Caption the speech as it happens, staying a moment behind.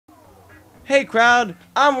Hey crowd,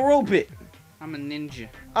 I'm a robot. I'm a ninja.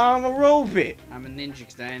 I'm a robot. I'm a ninja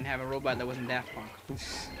because I didn't have a robot that wasn't Daft Punk.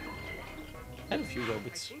 I had a few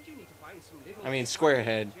robots. I mean,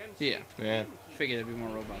 Squarehead. Yeah. Yeah. Figured there'd be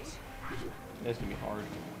more robots. That's gonna be hard.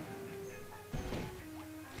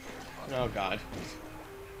 Oh god.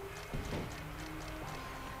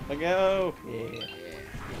 Let go. Yeah.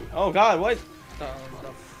 Oh god, what? The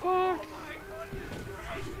fuck?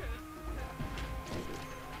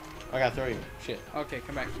 I gotta throw you. Shit. Okay,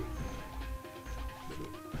 come back.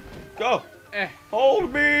 Go. Eh.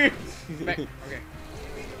 Hold me. Back. Okay.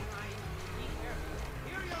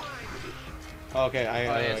 Okay, Oh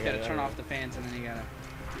yeah, it's gotta turn off the fans and then you gotta.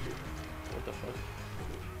 What the fuck?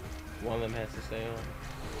 One of them has to stay on.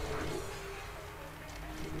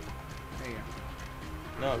 There you go.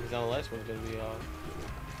 No, because now the last one's gonna be off.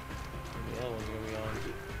 And the other one's gonna be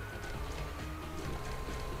on.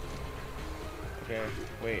 Okay,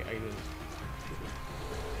 wait, I can.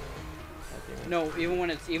 No, even when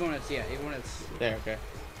it's There, okay.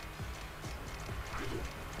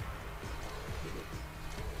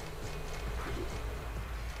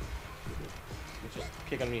 Just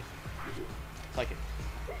kick on me. Like it.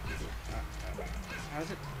 How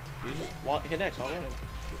is it? You just hit X, I'll run it.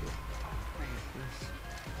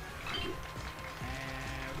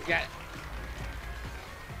 We got it.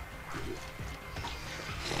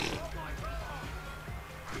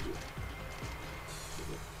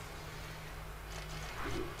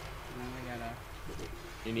 Now we gotta.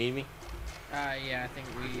 You need me? Yeah, I think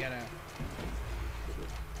we gotta.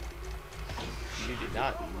 You did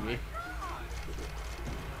not need me.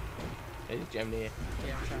 Hey, gem there.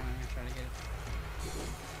 Yeah, I'm trying to get it.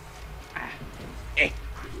 Ah. Eh. I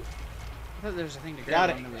thought there was a thing to Got grab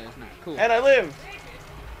it. on, but it's not. Cool. And I live!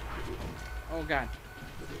 Oh god.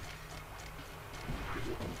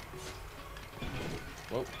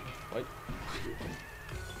 Whoa. What?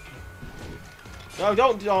 No,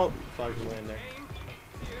 don't fucking land there.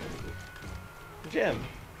 Gem.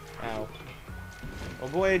 Ow. Oh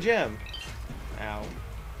boy, a gem. Ow.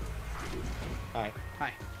 Hi.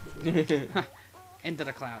 Hi. Into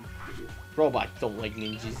the cloud. Robots don't like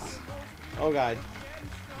ninjas. Oh god.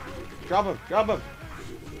 Drop him! Drop him!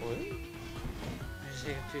 What? I just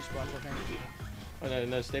take 2 spots, I think. Oh no,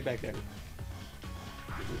 no, stay back there.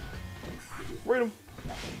 Read him!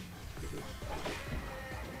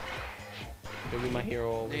 You'll be my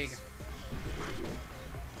hero always. There you go.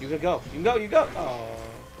 You can go. You can go. You go. Oh.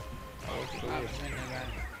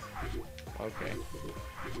 Okay.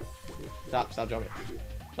 Stop. Stop jumping.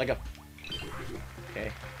 Let go.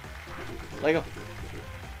 Okay. Let go.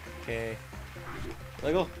 Okay.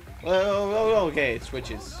 Let go. Oh, okay. It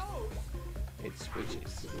switches. It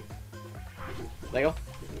switches. Let go.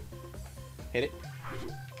 Hit it.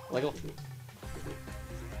 Let go.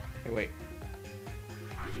 Hey, wait.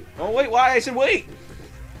 Oh, wait. Why? I said wait.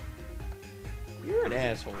 You're an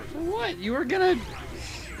asshole. What? You were gonna.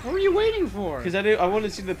 What were you waiting for? Because I wanted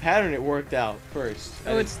to see the pattern it worked out first.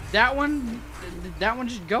 Oh, it's that one. That one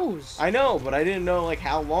just goes. I know, but I didn't know like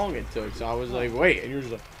how long it took, so I was like, wait, and you're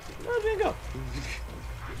just like, oh, it didn't go.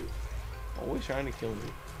 Always trying to kill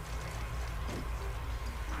me.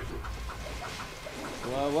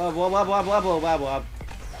 Blah blah blah blah blah blah blah blah blah.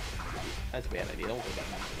 That's a bad idea. Don't go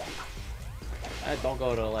back. Don't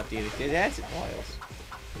go to the left either. That's it, Miles.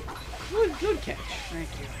 Good catch. Thank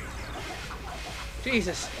you.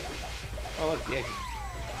 Jesus. Oh look, the exit.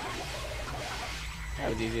 That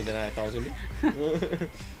was easier than I thought it was gonna be.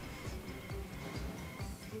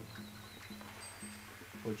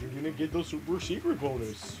 But you're gonna get the super secret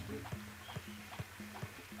bonus.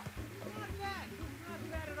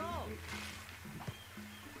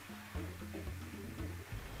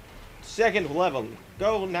 Second level.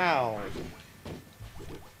 Go now.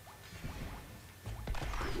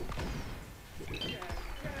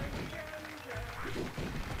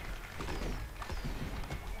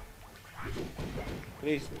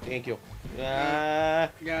 Please, thank you. Got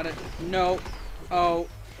it. No. Oh,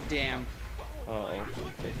 damn. Uh-oh.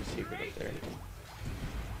 There's a secret up there.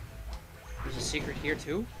 There's a secret here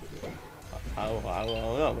too? I don't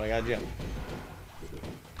know, but I got a gem.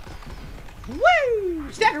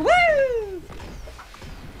 Woo! Stacker, woo!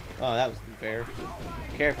 Oh, that was unfair.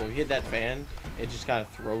 Careful, you hit that fan, it just kind of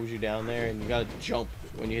throws you down there, and you gotta jump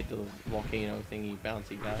when you hit the volcano thingy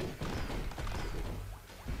bouncy guy.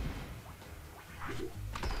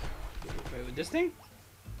 Wait, with this thing?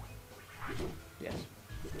 Yes.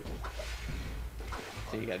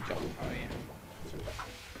 So you gotta jump. Oh, yeah.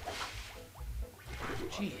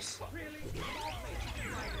 Jeez.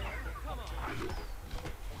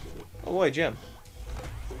 Oh boy, gem.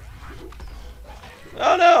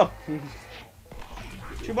 Oh no!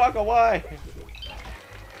 Chewbacca, why?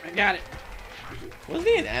 I got it. Wasn't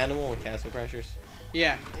he an animal in Castle Crashers?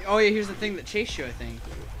 Yeah. Oh yeah, here's the thing that chased you, I think.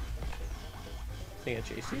 I think I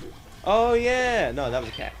chased you. Oh yeah. No, that was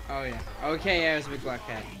a cat. Oh yeah. Okay, yeah, it was a big black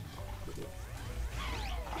cat.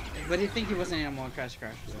 But do you think he was an animal in Crash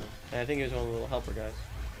Crash? So. And I think he was one of the little helper guys.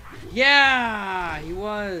 Yeah, he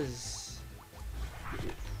was.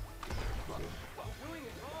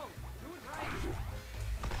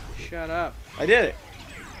 Shut up. I did it.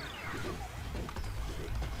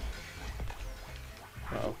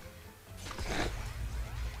 Uh-oh.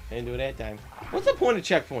 I didn't do it that time. What's the point of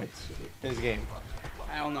checkpoints in this game?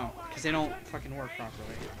 I don't know, because they don't fucking work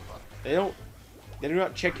properly. They do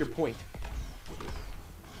not check your point.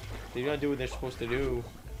 They do not do what they're supposed to do.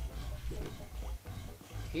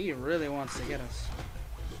 He really wants to get us.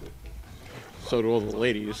 So do all the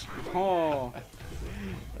ladies. Oh.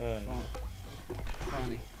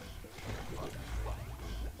 Funny.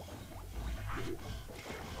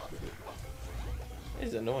 This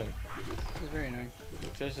is annoying. It's very annoying.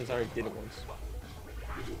 Especially since I already did it once.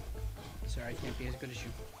 Sorry, I can't be as good as you.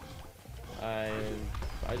 I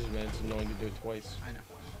just meant it's annoying to do it twice. I know.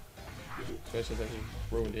 Especially since I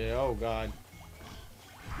just ruined it. Oh god.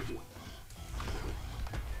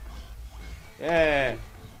 Yeah.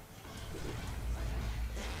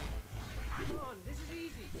 Come on, this is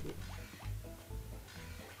easy.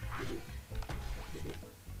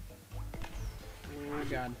 Oh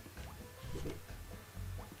god.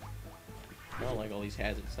 I don't like all these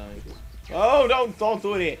hazard signs. Oh, don't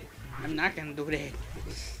do it. I'm not gonna do that.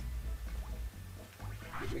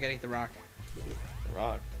 We gotta get the rock.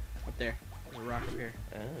 Rock. Up there. There's a rock up here.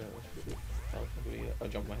 Oh. I'll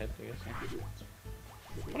jump my head, I guess.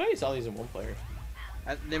 What I saw these in one player?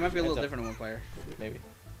 They might be a little Heads up. different in one player. Maybe.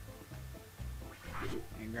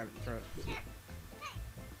 And grab it and throw it.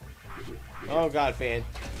 Oh god, fan.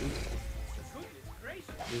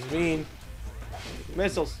 This is mean.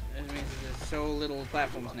 Missiles. That means there's so little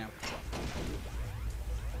platforms now.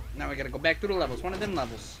 Now we gotta go back through the levels. One of them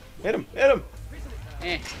levels. Hit him! Hit him!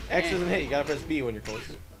 X Eh. doesn't hit. You gotta press B when you're close.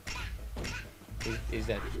 He's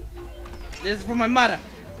dead. This is for my mother.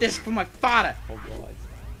 This is for my father. Oh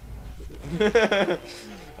god.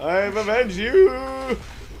 I've avenged you!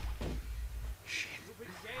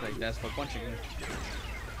 Like that's for punching him.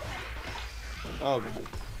 Oh god.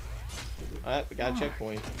 Alright, we got a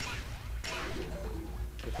checkpoint.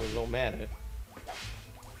 This one's all mad at it.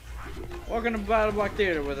 Welcome to Battleblock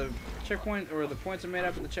Theater, where the checkpoint or the points are made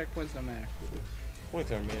up and the checkpoints don't matter.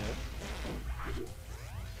 Points aren't made up.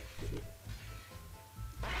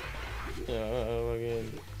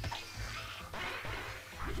 Again.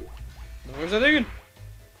 Where's the thing?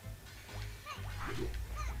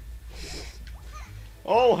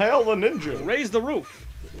 Oh, hell, the ninja! Raise the roof.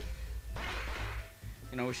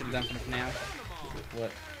 You know what we should have done for the finale?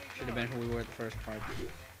 What? Should have been who we were at the first part.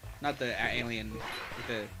 Not the alien, but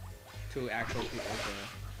the two actual people,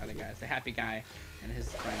 the other guys. The happy guy and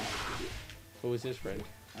his friend. Who was his friend?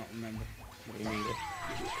 I don't remember. Me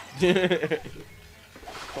neither.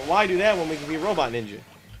 But why do that when we can be a robot ninja?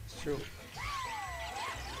 It's true.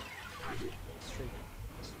 It's true.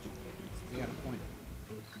 You got a point.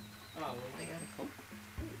 Oh, well, they got a coat.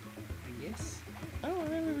 I guess. I don't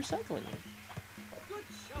remember recycling it. Good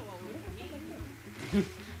show, old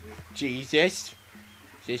Jesus.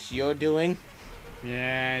 Is this your doing?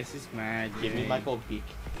 Yes, it's mad. Give me my cold peak.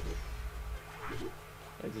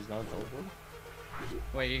 Is this not the old one?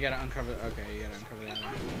 Wait, you gotta uncover. Okay, you gotta uncover that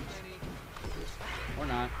one. Or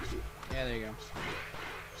not. Yeah, there you go.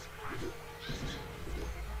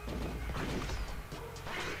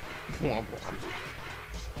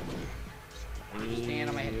 Stand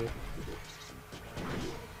on my head.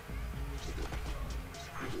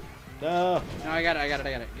 No, No, I got it. Get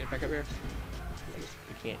it back up here.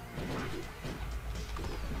 you can't.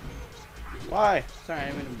 Why? Sorry, I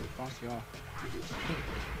didn't mean to bounce you off.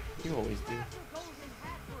 You always do.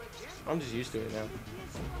 I'm just used to it now.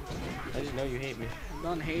 I just know you hate me. I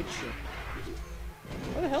don't hate you.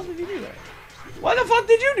 Why the hell did you do that? Why the fuck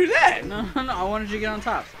did you do that? No, I wanted you to get on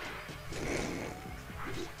top.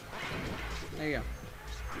 There you go.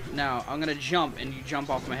 Now, I'm gonna jump, and you jump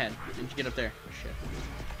off my head, and you get up there. Oh, shit.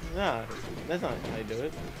 Nah, that's not how you do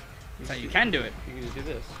it. That's how you can do it. You can just do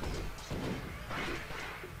this.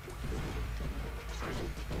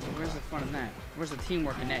 Where's the fun in that? Where's the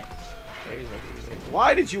teamwork in that?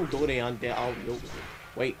 Why did you do that on there? Oh, no.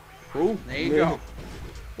 Wait. Who? There you go.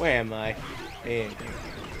 Where am I? There.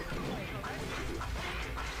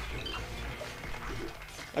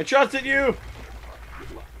 I trusted you!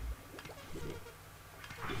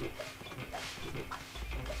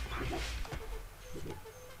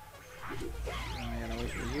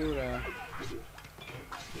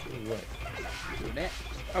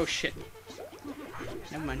 Oh shit.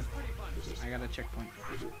 Never mind. I got a checkpoint.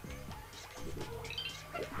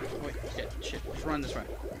 Wait, shit. Let's run this way.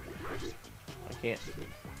 I can't.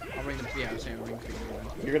 I'll bring the pig. I was saying I'll bring the pig.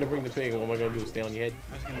 You're gonna bring the pig, and what am I gonna do? Stay on your head?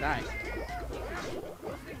 I was gonna die.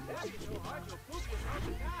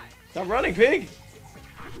 Stop running, pig!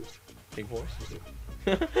 Pig horse.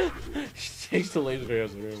 She takes the laser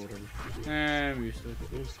bears or whatever. I'm used to it.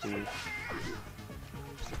 It's cool.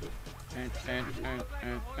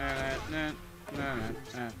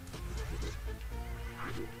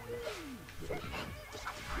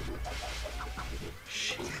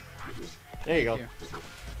 Shit. There you go. Here.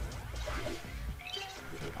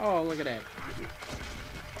 Oh, look at that.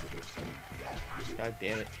 God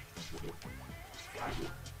damn it.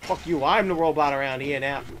 Fuck you, I'm the robot around here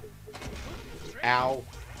now. Ow.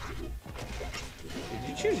 Did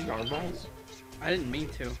you choose yarn balls? I didn't mean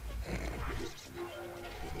to.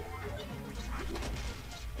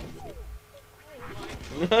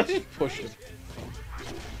 Just push him.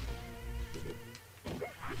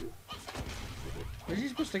 Where's he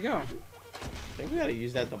supposed to go? I think we gotta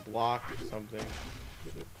use that to block something.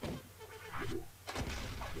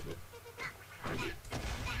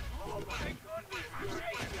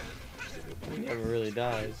 He never really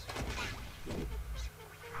dies.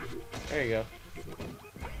 There you go.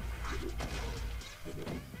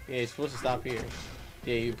 Yeah, he's supposed to stop here.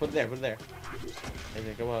 Yeah, you put it there, and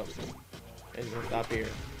then come up. And he's gonna stop here.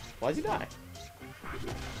 Why does he die?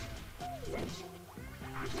 Well,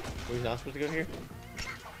 he's not supposed to go here?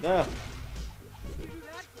 No!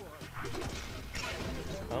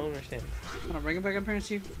 I don't understand. Hold on, bring it back up here and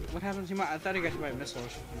see what happens. He might. I thought he got hit by a missile or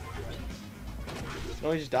something.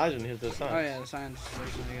 No, he just dies when he hits those signs. Oh yeah, the signs.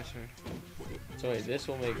 I guess are. So wait, this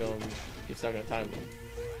will make him get stuck in a time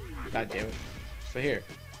loop. God damn it. But here.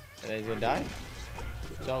 And then he's gonna die?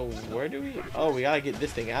 So where do we... Oh, we gotta get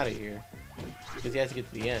this thing out of here. Because he has to get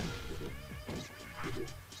to the end.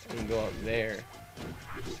 We can go up there.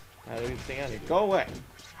 How do we get this thing out of here? Go away!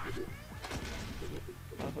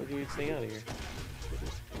 How the fuck do we get this thing out of here?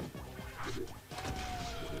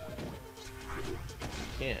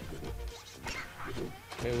 Can't.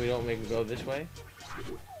 Maybe we don't make him go this way?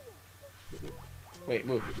 Wait,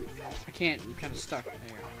 move. I can't. I'm kind of stuck. There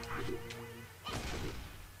you go.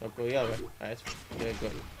 Don't go the other way. Alright, that's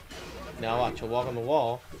good. Now watch, he'll walk on the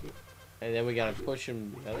wall, and then we gotta push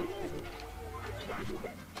him the other way.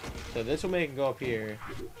 So this will make him go up here,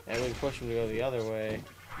 and we can push him to go the other way.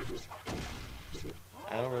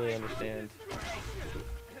 I don't really understand.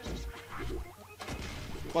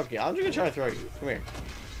 Fuck yeah, I'm just gonna try to throw you. Come here.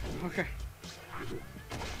 Okay.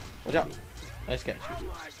 Watch out. Nice catch.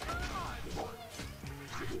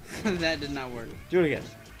 That did not work. Do it again.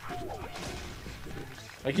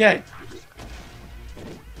 Again!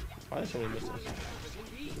 Why are there so many missiles?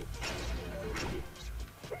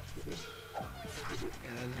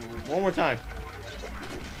 Yeah, that doesn't work. One more time.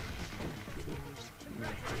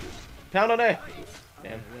 Pound on it!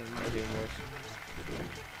 Damn, that's even worse.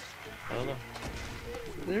 I don't know.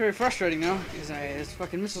 It's very frustrating though, because this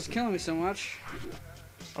fucking missile's killing me so much.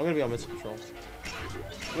 I'm gonna be on missile control.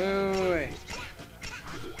 Wait.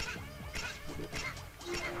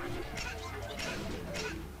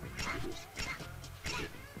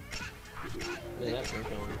 Yeah, that's gonna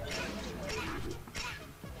kill me.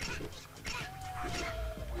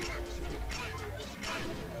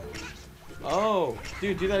 Oh,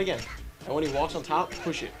 dude, do that again. And when he walks on top,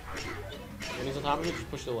 push it. When he's on top of it, just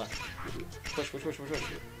push to the left. Push.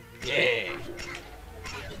 Yeah.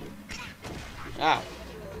 Ow.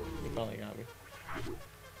 He finally got me.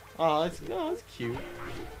 Oh, that's cute.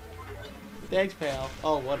 Thanks, pal.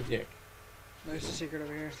 Oh, what a dick. There's a secret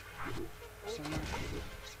over here. Somewhere.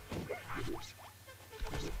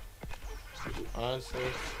 Honestly,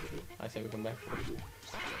 I say we come back for it.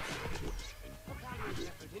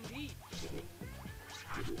 Indeed.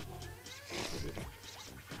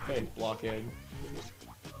 Hey, blockhead.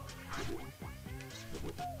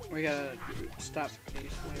 We gotta stop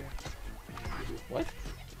these later. What?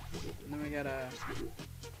 And then we gotta...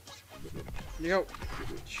 Yo!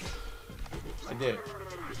 I did.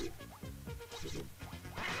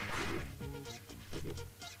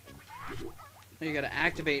 You gotta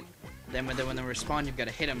activate them, and then when they respond, you've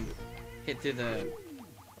gotta hit them. Hit through the...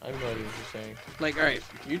 I have no idea what you're saying. Like, alright.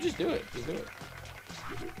 You just do it. You do it.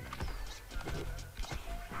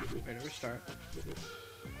 Wait, to restart.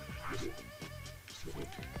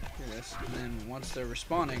 Do this, and then once they're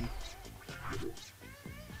responding...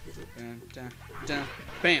 Dun, dun, dun,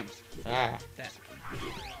 bam! Ah. That.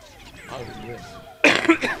 I'll do this.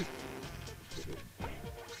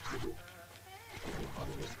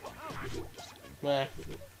 Meh.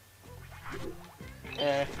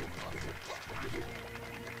 Eh.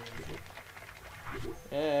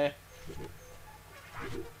 Eh.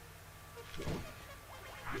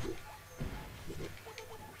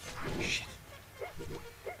 Shit.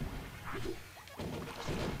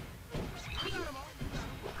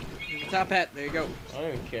 The top hat. There you go. I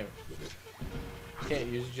don't even care. Can't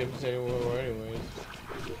use gyms anymore anyways.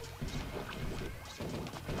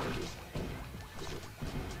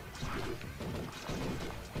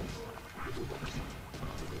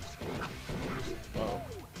 Oh.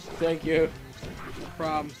 Thank you. No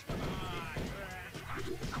problem.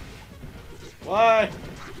 Why?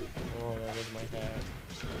 Oh, that was my hat.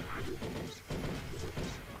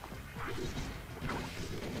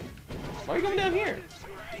 Why are you going down here?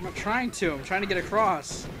 I'm not trying to. I'm trying to get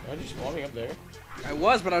across. Why are you spawning up there? I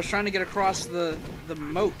was, but I was trying to get across the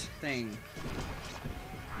moat thing.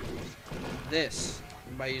 This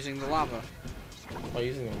by using the lava. By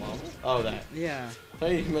using the lava? Oh, that. Yeah. I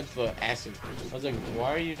thought you meant the acid. I was like,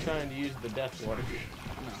 why are you trying to use the death water?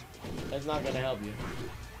 No. That's not gonna help you.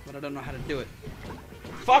 But I don't know how to do it.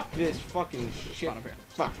 Fuck this fucking shit. Spawn up here.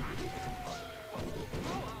 Fuck.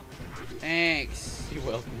 Thanks. You're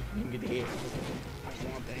welcome. You can get the head.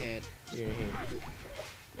 I want the head. You're here.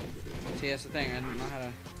 See, that's the thing. I don't know how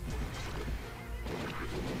to.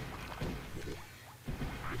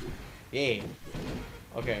 Yeah.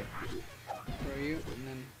 Okay. Throw you, and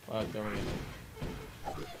then. There we go.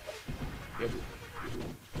 Yep.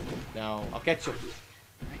 Now, I'll catch you.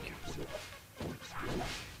 Thank you.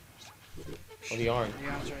 Oh, the orange. The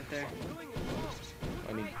arms right there.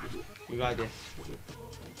 I need. You got this.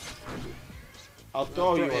 I'll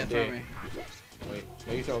throw you yeah, up throw there. me. Wait,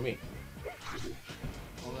 no, you throw me.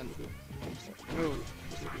 Well then. Move.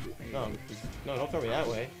 No, no, don't throw me that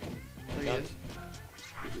way. There he Done. is.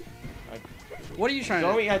 I, What are you trying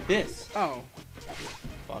throw to? me at this. Oh.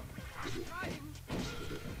 Fuck.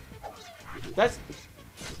 That's.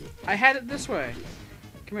 I had it this way.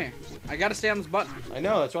 Come here. I gotta stay on this button. I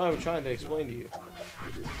know. That's why I'm trying to explain to you.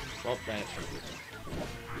 Well, that.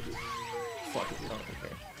 Fuck. Oh,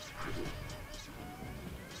 okay.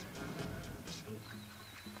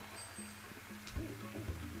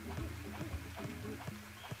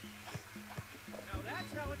 Now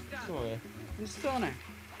that's how it's done. Come on, man. It's still in there.